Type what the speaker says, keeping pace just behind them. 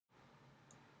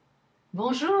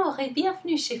Bonjour et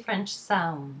bienvenue chez French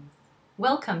Sounds.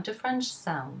 Welcome to French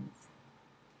Sounds.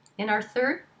 In our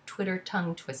third Twitter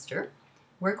tongue twister,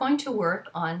 we're going to work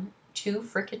on two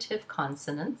fricative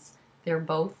consonants. They're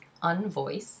both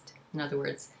unvoiced. In other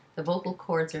words, the vocal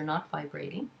cords are not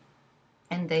vibrating,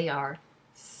 and they are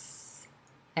s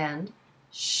and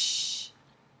sh.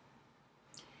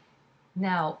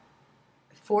 Now,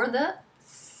 for the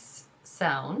s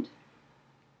sound,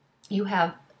 you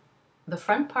have the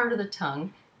front part of the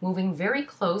tongue moving very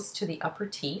close to the upper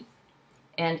teeth,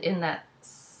 and in that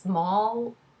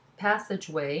small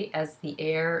passageway as the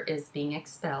air is being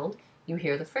expelled, you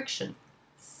hear the friction.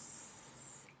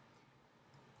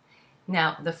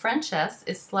 Now, the French S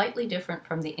is slightly different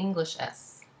from the English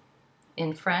S.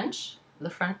 In French, the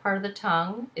front part of the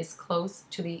tongue is close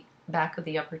to the back of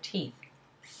the upper teeth.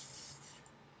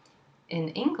 In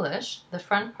English, the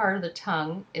front part of the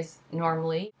tongue is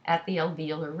normally at the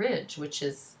alveolar ridge, which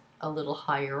is a little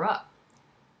higher up.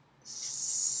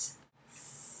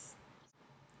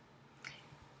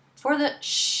 For the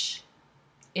sh,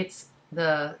 it's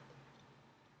the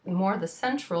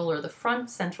central or the front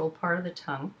central part of the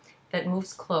tongue that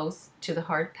moves close to the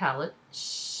hard palate.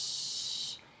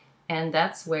 Sh, and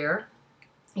that's where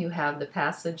you have the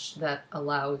passage that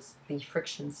allows the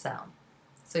friction sound.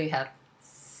 So you have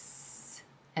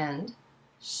and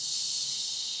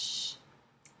shh.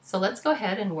 So let's go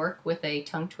ahead and work with a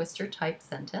tongue twister type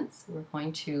sentence. We're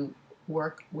going to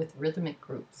work with rhythmic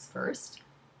groups first.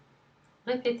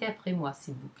 Répétez après moi,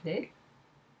 s'il vous plaît.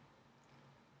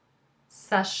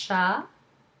 Sacha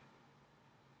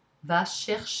va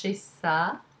chercher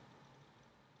ça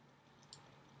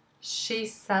chez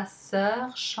sa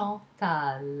sœur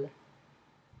Chantal.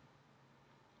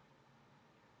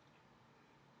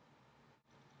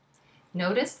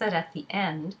 Notice that at the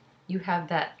end, you have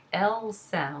that L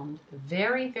sound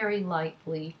very, very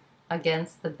lightly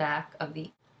against the back of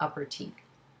the upper teeth.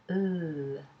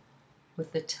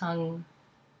 With the tongue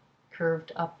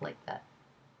curved up like that,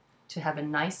 to have a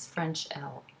nice French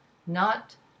L.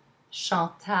 Not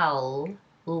Chantal,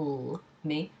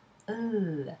 mais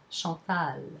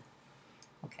Chantal.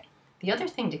 Okay. The other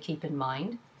thing to keep in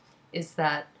mind is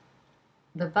that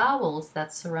the vowels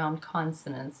that surround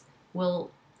consonants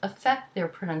will affect their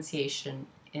pronunciation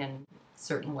in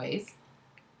certain ways.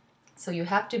 So you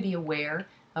have to be aware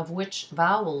of which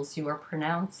vowels you are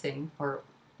pronouncing or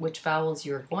which vowels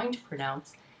you are going to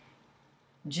pronounce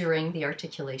during the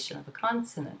articulation of a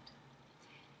consonant.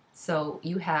 So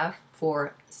you have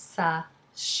for sa,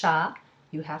 sha,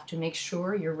 you have to make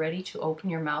sure you're ready to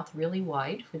open your mouth really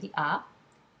wide for the a.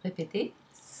 Répétez.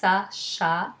 Sa,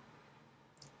 sha,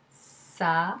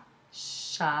 sa,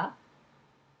 sha.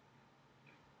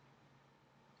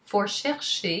 For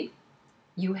chercher,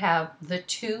 you have the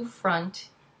two front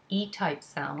E-type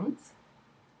sounds,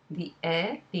 the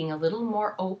E being a little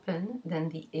more open than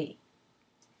the E.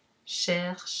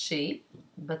 Chercher,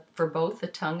 but for both the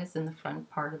tongue is in the front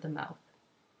part of the mouth.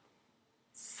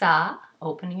 Sa,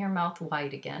 opening your mouth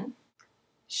wide again.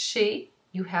 Chez,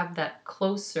 you have that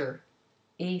closer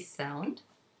E sound.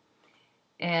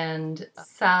 And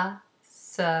sa,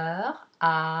 sœur,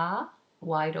 a,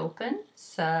 wide open,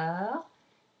 sœur.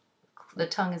 The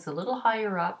tongue is a little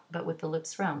higher up, but with the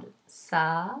lips rounded.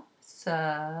 Sa,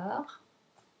 sœur.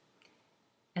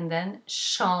 And then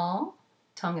chant,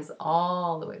 tongue is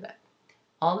all the way back.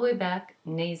 All the way back,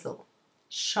 nasal.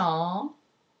 Chantal.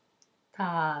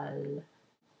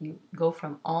 You go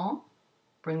from en,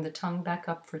 bring the tongue back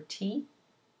up for T,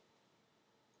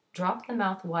 drop the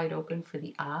mouth wide open for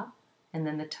the A, and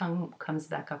then the tongue comes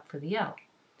back up for the L.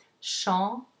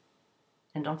 Chant.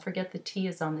 And don't forget the T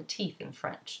is on the teeth in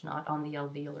French, not on the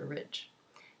alveolar ridge.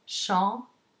 Chantal.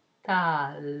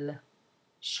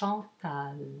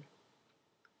 Chantal.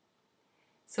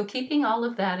 So keeping all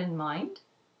of that in mind,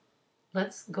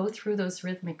 let's go through those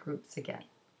rhythmic groups again.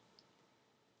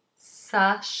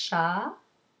 Sacha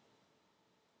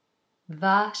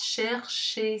va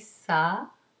chercher ça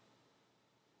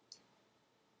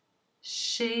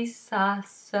chez sa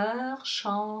sœur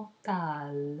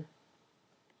Chantal.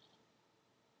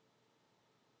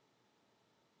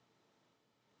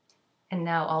 And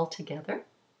now all together.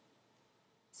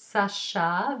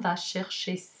 Sacha va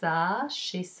chercher ça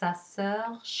chez sa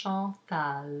sœur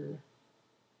Chantal.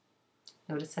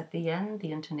 Notice at the end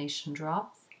the intonation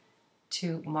drops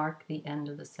to mark the end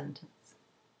of the sentence.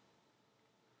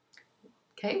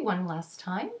 Okay, one last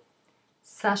time.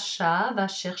 Sacha va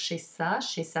chercher ça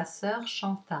chez sa sœur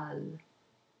Chantal.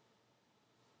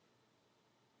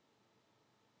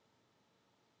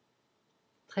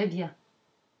 Très bien.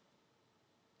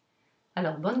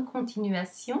 Alors, bonne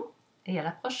continuation et à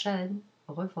la prochaine.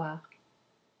 Au revoir.